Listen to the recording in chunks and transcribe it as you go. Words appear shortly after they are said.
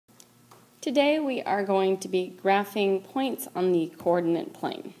Today we are going to be graphing points on the coordinate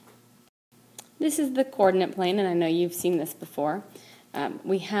plane. This is the coordinate plane, and I know you've seen this before.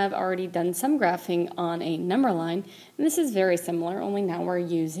 We have already done some graphing on a number line, and this is very similar, only now we're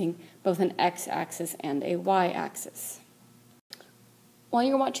using both an x-axis and a y-axis. While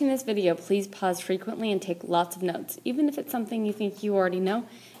you're watching this video, please pause frequently and take lots of notes. Even if it's something you think you already know,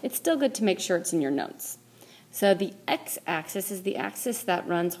 it's still good to make sure it's in your notes. So the x-axis is the axis that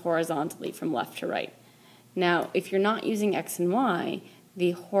runs horizontally from left to right. Now, if you're not using x and y,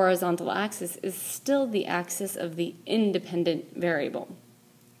 the horizontal axis is still the axis of the independent variable.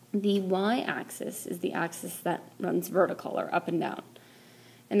 The y-axis is the axis that runs vertical or up and down.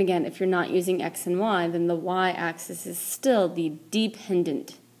 And again, if you're not using x and y, then the y-axis is still the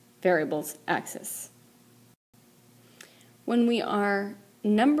dependent variable's axis. When we are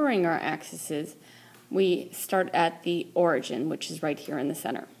numbering our axes, we start at the origin, which is right here in the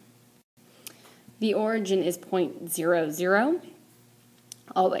center. The origin is 0.00,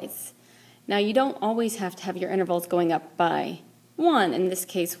 always. Now, you don't always have to have your intervals going up by 1. In this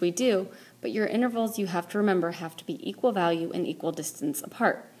case, we do, but your intervals, you have to remember, have to be equal value and equal distance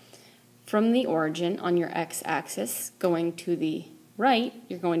apart. From the origin on your x-axis, going to the right,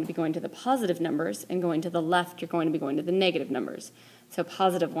 you're going to be going to the positive numbers, and going to the left, you're going to be going to the negative numbers. So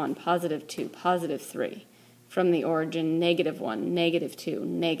positive 1, positive 2, positive 3. From the origin, negative 1, negative 2,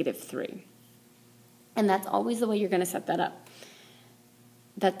 negative 3. And that's always the way you're going to set that up.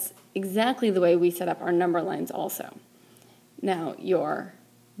 That's exactly the way we set up our number lines also. Now, your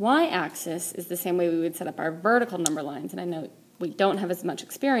y-axis is the same way we would set up our vertical number lines, and I know we don't have as much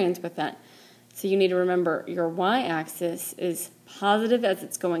experience with that. So you need to remember your y-axis is positive as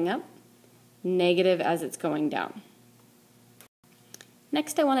it's going up, negative as it's going down.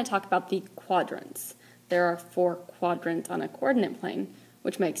 Next, I want to talk about the quadrants. There are 4 quadrants on a coordinate plane,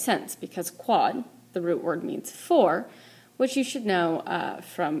 which makes sense because quad, the root word, means 4, which you should know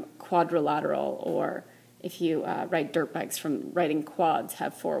from quadrilateral, or if you ride dirt bikes, from riding quads,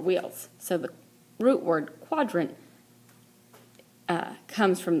 have 4 wheels. So the root word quadrant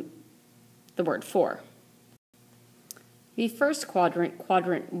comes from the word 4. The first quadrant,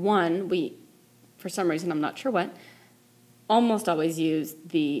 quadrant 1, we, for some reason, I'm not sure what, almost always use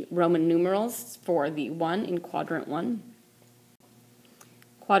the Roman numerals for the 1 in quadrant 1.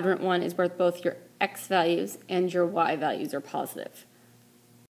 Quadrant 1 is where both your x values and your y values are positive.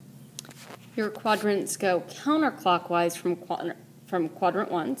 Your quadrants go counterclockwise from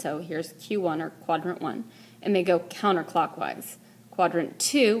quadrant 1, so here's Q1 or quadrant 1, and they go counterclockwise. Quadrant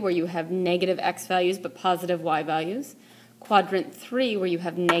 2, where you have negative x values but positive y values. Quadrant 3, where you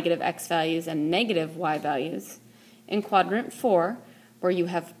have negative x values and negative y values. In quadrant 4, where you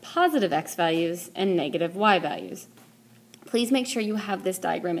have positive x values and negative y values. Please make sure you have this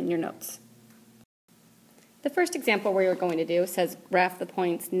diagram in your notes. The first example we're going to do says graph the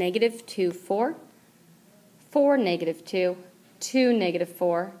points -2, 4, 4, -2, 2,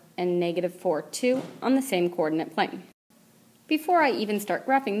 -4, and -4, 2 on the same coordinate plane. Before I even start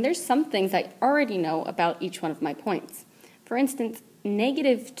graphing, there's some things I already know about each one of my points. For instance,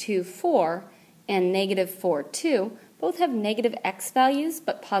 -2, 4 and -4, 2 both have negative x values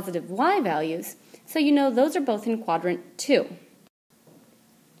but positive y values, so you know those are both in quadrant 2.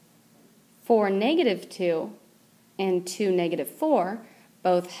 For -2 and 2, -4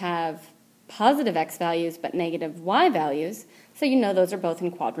 both have positive x values but negative y values, so you know those are both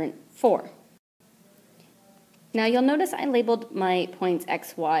in quadrant 4. Now you'll notice I labeled my points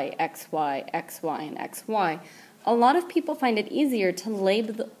xy, xy, xy, and xy. A lot of people find it easier to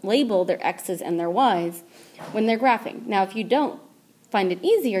label their x's and their y's when they're graphing. Now, if you don't find it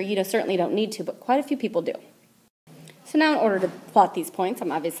easier, you certainly don't need to, but quite a few people do. So now in order to plot these points,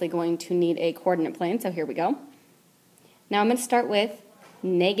 I'm obviously going to need a coordinate plane, so here we go. Now I'm going to start with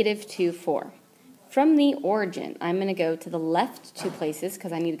 -2, 4. From the origin, I'm going to go to the left 2 places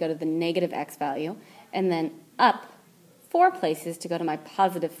because I need to go to the negative x value, and then up 4 places to go to my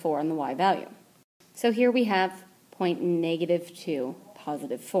positive 4 on the y value. So here we have point -2,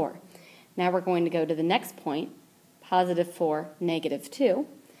 positive 4. Now we're going to go to the next point, positive 4, -2.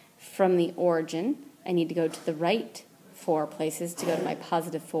 From the origin, I need to go to the right 4 places to go to my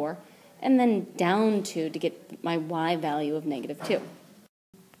positive 4, and then down 2 to get my y value of -2.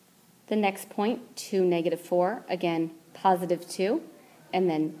 The next point, 2, -4, again, positive 2, and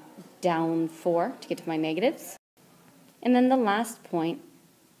then down 4 to get to my negatives. And then the last point,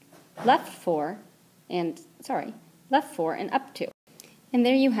 left 4 and up 2. And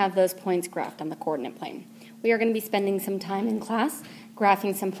there you have those points graphed on the coordinate plane. We are going to be spending some time in class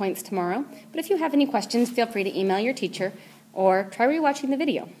graphing some points tomorrow, but if you have any questions, feel free to email your teacher or try rewatching the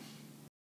video.